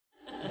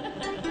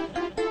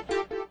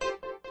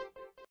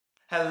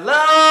Hello,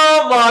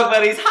 vlog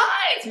buddies.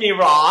 Hi, it's me,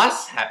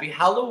 Ross. Happy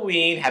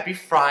Halloween. Happy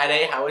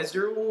Friday. How was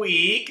your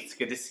week? It's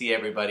good to see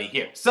everybody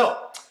here. So,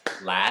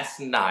 last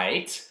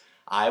night,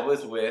 I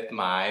was with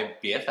my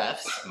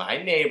BFFs,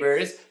 my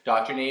neighbors,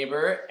 Dr.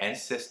 Neighbor and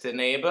Sister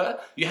Neighbor.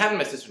 You haven't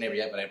met Sister Neighbor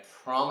yet, but I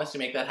promise to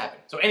make that happen.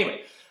 So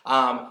anyway,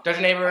 Dr.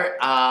 Neighbor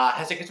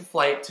has to catch a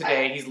flight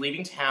today. He's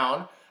leaving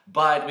town,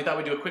 but we thought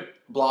we'd do a quick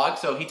vlog.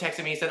 So he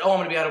texted me, he said, oh, I'm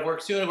gonna be out of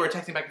work soon. We're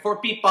texting back and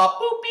forth, beep, bop,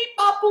 boop, beep,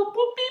 bop, boop,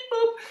 boop, beep,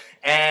 boop.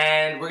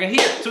 And we're gonna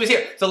hear, so he's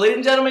here. So ladies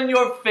and gentlemen,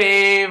 your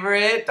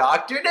favorite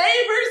Dr.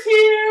 Neighbor's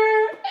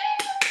here.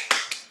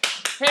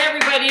 Hey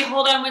everybody,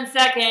 hold on 1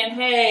 second.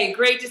 Hey,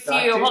 great to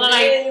see you. Hold on,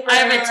 Neighbor. I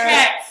have a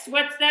text.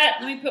 What's that?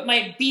 Let me put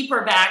my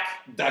beeper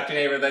back. Dr.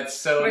 Neighbor, that's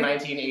so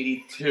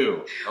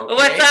 1982. Okay?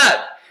 What's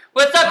up?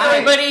 What's up, Hi.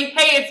 everybody?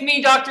 Hey, it's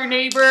me, Dr.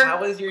 Neighbor. How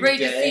was your great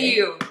day? Great to see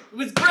you. It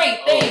was great,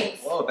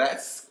 thanks. Oh,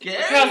 that's scary.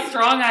 Look how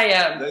strong I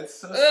am. That's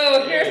so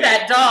Oh, scary. here's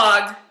that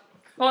dog.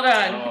 Hold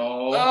on.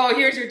 Oh,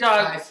 here's your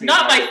dog. Hi,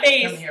 Not my sweetheart.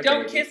 face. Come here,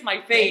 Don't baby. kiss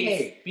my face.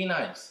 Hey, be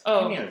nice.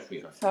 Oh, come here,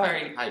 sweetheart.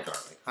 sorry. Hi,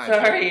 darling. Hi,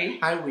 Sorry. Darling.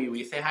 Hi, wee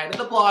wee. Say hi to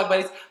the vlog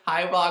buddies.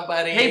 Hi, vlog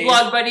buddies. Hey,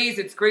 vlog buddies.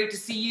 It's great to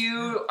see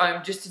you.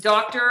 I'm just a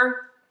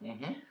doctor.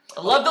 Mm-hmm.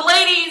 I love the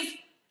ladies.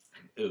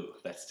 Ooh,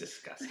 that's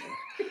disgusting.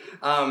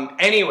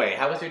 Anyway,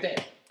 how was your day?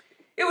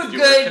 It was Did you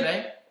work good.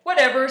 today?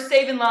 Whatever,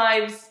 saving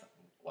lives.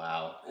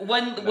 Wow.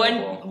 One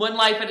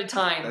life at a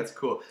time. That's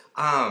cool.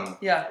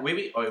 Yeah.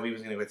 We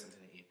was gonna get something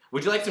to eat.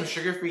 Would you like some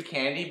sugar-free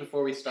candy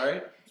before we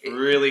start?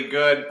 Really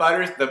good.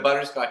 The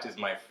butterscotch is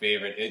my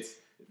favorite.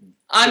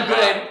 I'm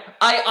good.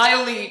 I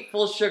only eat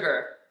full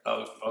sugar.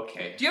 Oh,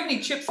 okay. Do you have any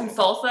chips and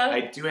salsa?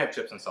 I do have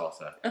chips and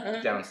salsa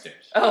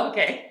downstairs. Oh,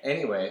 okay.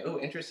 Anyway, ooh,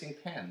 interesting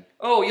pen.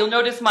 Oh, you'll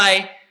notice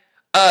my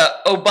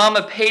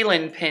Obama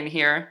Palin pin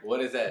here.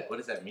 What is that? What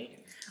does that mean?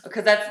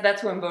 Because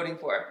that's who I'm voting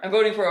for. I'm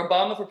voting for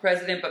Obama for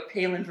president, but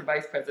Palin for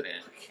vice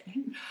president.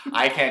 Okay.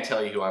 I can't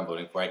tell you who I'm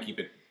voting for. I keep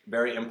it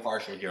very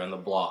impartial here on the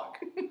blog.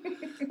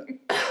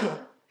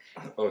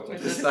 Oh, it's like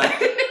this side.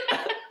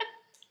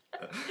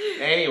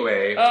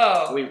 Anyway.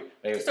 Oh.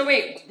 So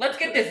wait, let's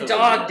get this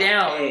dog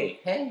down.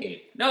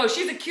 Hey. No,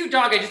 she's a cute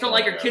dog. I just don't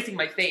like her kissing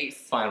my face.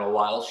 Fine, well,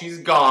 while she's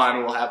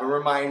gone, we'll have a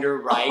reminder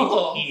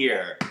right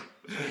here.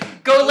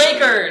 Go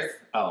Lakers!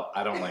 Oh,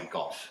 I don't like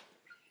golf.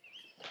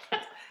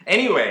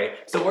 Anyway,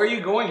 so where are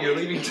you going? You're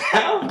leaving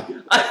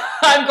town?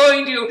 I'm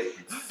going to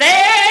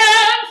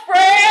San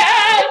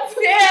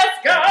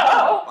Francisco!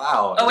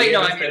 Wow. Oh wait,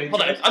 no,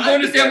 hold on. I'm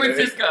going to San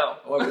Francisco.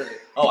 Oh, really?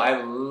 Oh,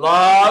 I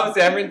love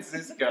San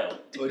Francisco.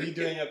 What are you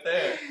doing up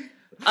there?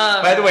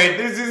 By the way,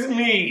 this is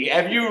me.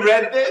 Have you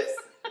read this?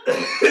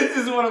 This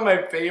is one of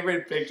my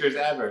favorite pictures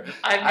ever.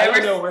 I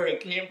don't know where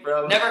it came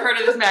from. Never heard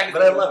of this magazine.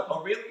 But I love.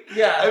 Oh, really?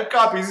 Yeah. I have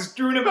copies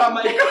strewn about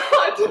my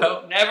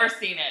condo. Never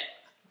seen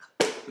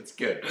it. It's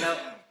good. No.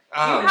 Do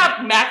you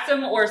have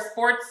Maxim or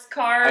sports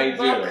car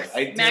books,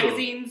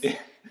 magazines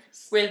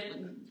with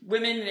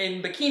women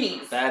in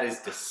bikinis? That is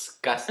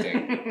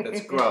disgusting.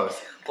 That's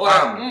gross. Or,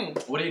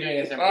 what are you doing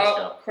in San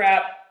Francisco? Oh,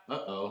 crap.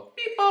 Uh-oh.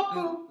 Beep, bop,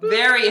 boop.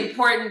 Very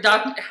important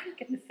doctor. How do you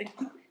get this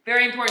thing?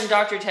 Very important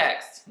doctor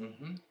text.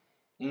 Mm-hmm.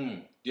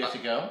 Do you have to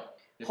go?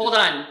 Hold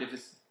on.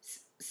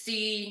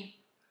 CPR.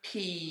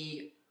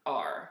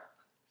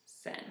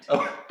 Send.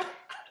 Oh.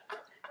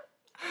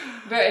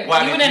 But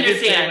Why, you would did you just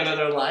save understand.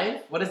 another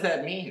life? What does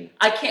that mean?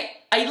 I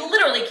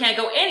literally can't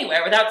go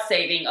anywhere without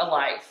saving a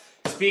life.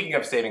 Speaking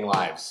of saving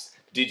lives,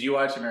 did you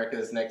watch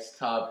America's Next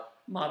Top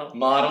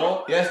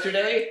Model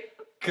yesterday?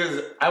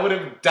 Because I would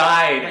have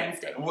died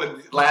Wednesday.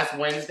 Last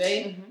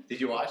Wednesday. Mm-hmm.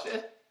 Did you watch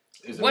it?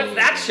 What's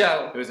that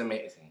show? It was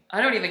amazing.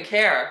 I don't even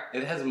care.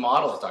 It has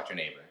models, Dr.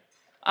 Neighbor.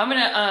 I'm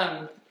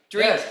gonna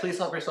drink. Yes, please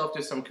help yourself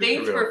to some kookaroo.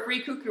 Thanks for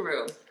free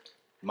kookaroo.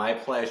 My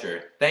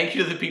pleasure. Thank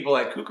you to the people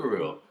at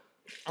Kookaroo.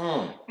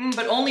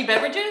 But only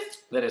beverages?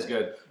 That is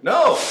good.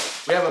 No!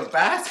 We have a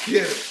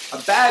basket, a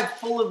bag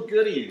full of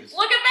goodies.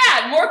 Look at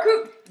that! More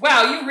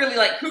Wow, you really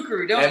like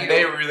kookaroo, don't you? And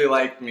they really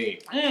like me.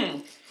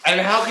 And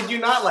how could you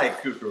not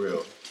like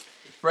kookaroo?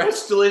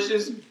 Fresh,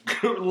 delicious,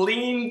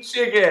 lean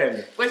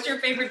chicken. What's your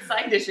favorite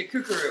side dish at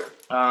kookaroo?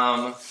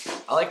 I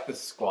like the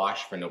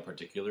squash for no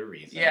particular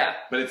reason. Yeah.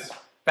 But it's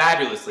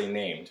fabulously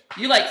named.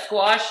 You like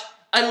squash?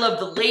 I love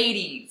the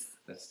ladies.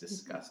 That's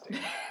disgusting.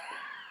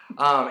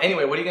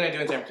 Anyway, what are you going to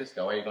do in San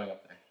Francisco? Why are you going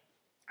up there?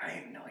 I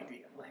have no idea.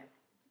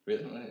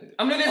 Really?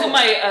 I'm going to visit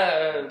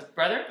my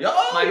brother.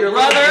 Oh, my your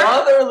brother. little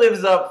brother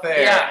lives up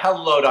there. Yeah.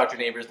 Hello, Dr.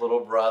 Neighbor's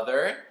little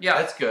brother. Yeah.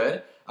 That's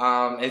good.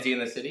 Is he in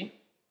the city?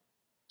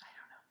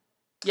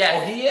 Yes.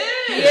 Oh, he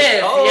is. He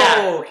is. Oh,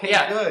 yeah. okay.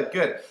 Yeah.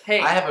 Good. Hey,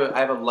 I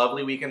have a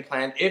lovely weekend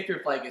planned. If your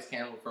flight gets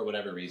canceled for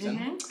whatever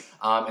reason,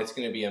 it's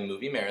going to be a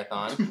movie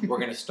marathon. We're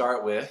going to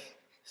start with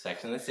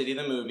Sex and the City,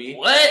 the movie.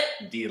 What?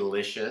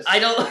 Delicious. I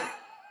don't.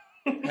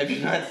 Have you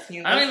not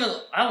seen that?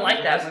 I don't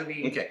like that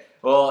movie. Okay.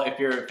 Well, if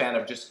you're a fan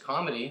of just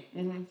comedy,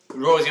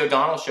 Rosie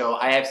O'Donnell show.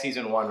 I have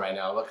season 1 right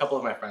now. A couple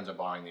of my friends are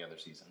borrowing the other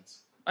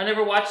seasons. I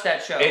never watched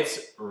that show. It's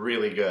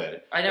really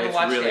good. I never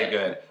watched it. It's really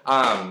good.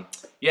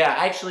 Yeah,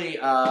 actually,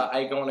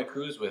 I go on a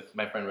cruise with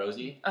my friend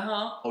Rosie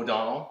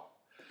O'Donnell.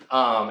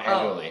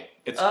 annually.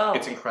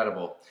 It's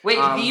incredible. Wait,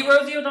 the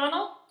Rosie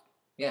O'Donnell?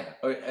 Yeah.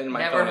 And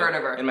Never heard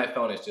of her. And my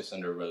phone is just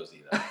under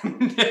Rosie, though.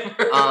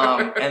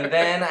 And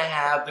then I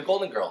have the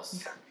Golden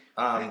Girls.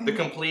 The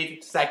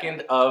complete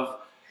second of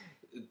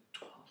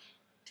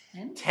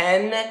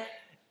 10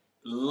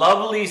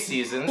 lovely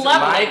seasons.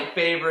 Lovely. My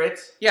favorite.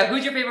 Yeah,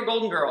 who's your favorite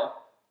Golden Girl?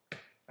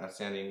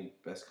 Outstanding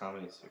Best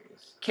Comedy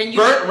Series. Can you...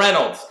 Burt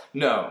Reynolds.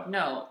 No.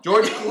 No.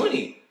 George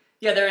Clooney.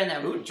 Yeah, they're in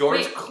them. Ooh,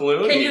 George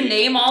Clooney. Can you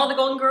name all the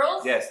Golden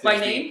Girls? Yes. By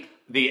name?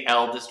 The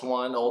eldest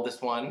one,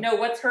 oldest one. No,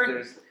 what's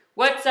her...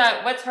 What's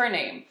her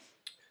name?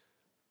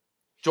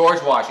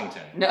 George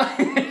Washington. No.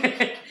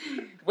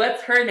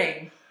 What's her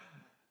name?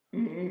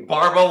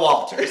 Barbara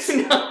Walters.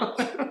 No.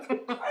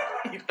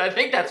 I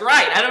think that's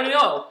right. I don't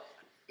know.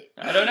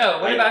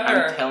 What about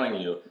her? I'm telling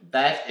you.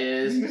 That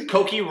is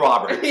Cokie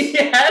Roberts.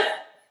 Yes.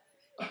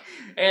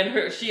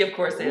 And she, of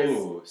course, is...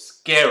 Ooh,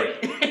 scary.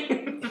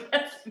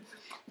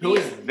 Who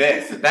is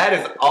this? That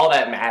is all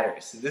that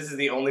matters. This is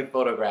the only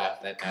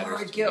photograph that matters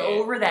to me. Get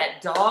over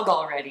that dog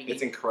already.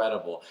 It's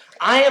incredible.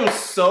 I am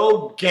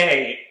so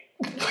gay.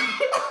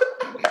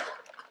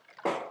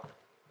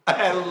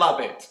 I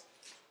love it.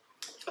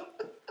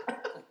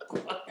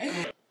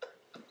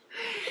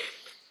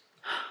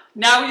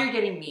 Now you're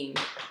getting mean.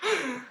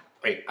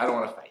 Wait, I don't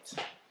want to fight.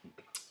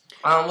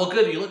 Well,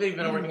 good. You look like you've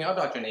been working out,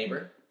 Dr.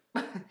 Neighbor.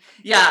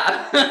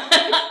 Yeah,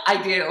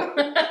 I do.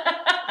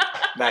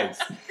 Nice.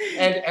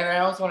 And I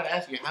also want to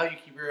ask you how you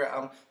keep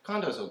your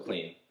condo so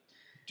clean.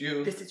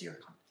 This is your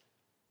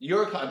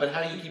condo. But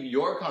how do you keep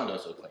your condo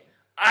so clean?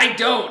 I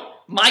don't.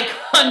 My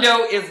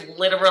condo is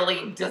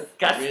literally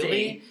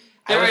disgusting.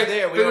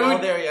 Really? We were all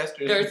there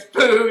yesterday. There's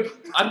food.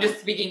 I'm just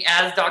speaking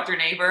as Dr.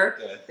 Neighbor.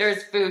 Yeah.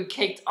 There's food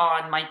caked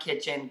on my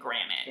kitchen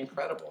granite.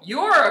 Incredible.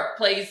 Your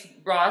place,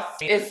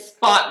 Ross, is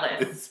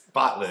spotless. It's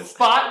spotless.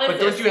 Spotless. But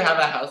don't you have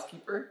a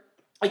housekeeper?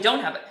 I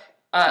don't have it.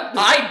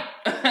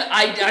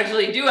 I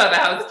actually do have a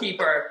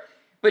housekeeper.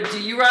 But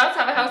do you, Ross,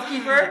 have a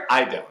housekeeper?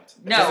 I don't.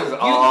 No. This is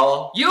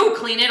all... You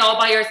clean it all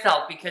by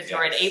yourself because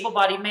you're an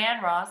able-bodied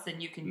man, Ross,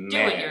 and you can do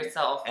it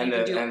yourself. You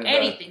can do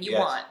anything you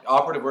want. The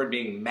operative word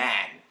being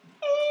man.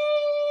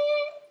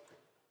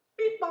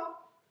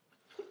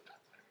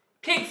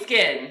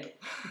 Pigskin.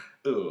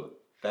 Ooh,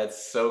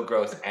 that's so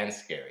gross and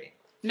scary.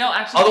 No,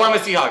 actually. Although I'm a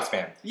Seahawks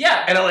fan.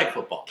 Yeah. And I like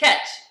football.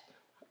 Catch.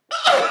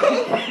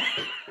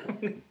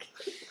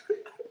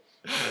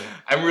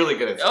 I'm really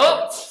good at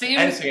sports.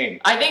 And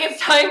singing. I think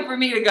it's time for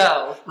me to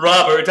go.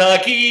 Robert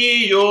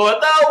Tucky, you're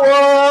the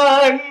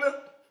one.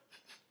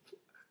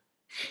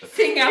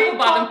 Sing Apple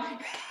Bottom.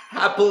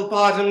 Apple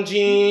bottom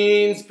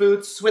jeans,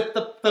 boots with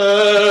the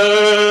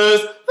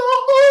furs. The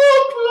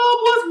whole club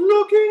was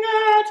looking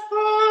at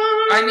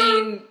her. I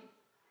mean,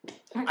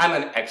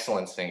 I'm an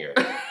excellent singer.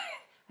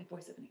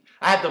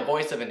 I have the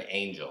voice of an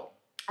angel.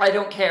 I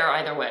don't care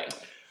either way.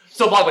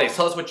 So, by the way,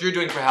 tell us what you're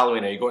doing for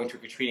Halloween. Are you going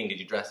trick-or-treating? Did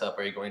you dress up?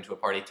 Are you going to a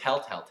party?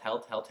 Tell.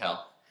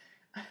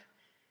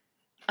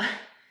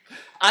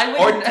 I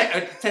would...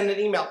 Or send an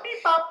email.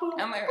 Beep, bop, boop.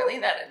 Am I really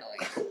that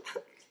annoying?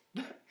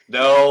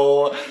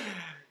 No.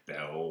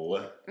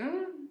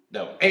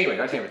 Anyway,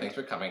 Dr. Neighbor, thanks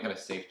for coming. Have a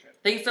safe trip.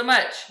 Thanks so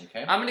much.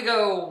 Okay. I'm gonna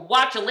go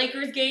watch a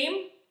Lakers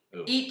game,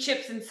 eat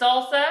chips and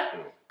salsa,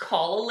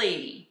 call a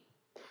lady.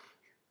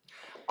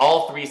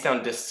 All three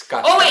sound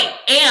disgusting. Oh wait,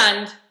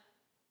 and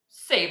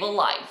save a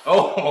life.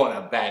 Oh,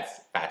 now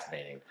that's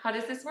fascinating. How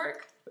does this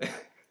work?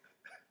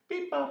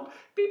 Beep bop,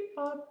 beep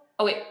bop.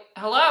 Oh wait,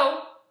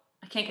 hello?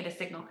 I can't get a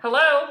signal.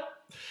 Hello?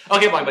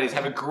 Okay, blog buddies,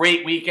 have a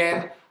great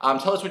weekend.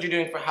 Tell us what you're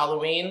doing for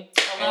Halloween.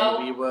 Hello?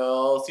 And we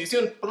will see you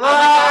soon. Bye,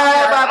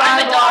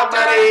 I'm a blog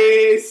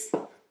buddies.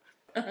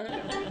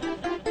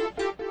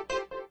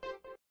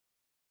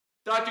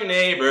 Dr.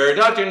 Neighbor,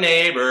 Dr.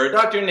 Neighbor,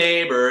 Dr.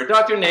 Neighbor,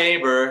 Dr.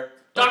 Neighbor,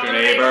 Dr.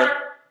 Neighbor.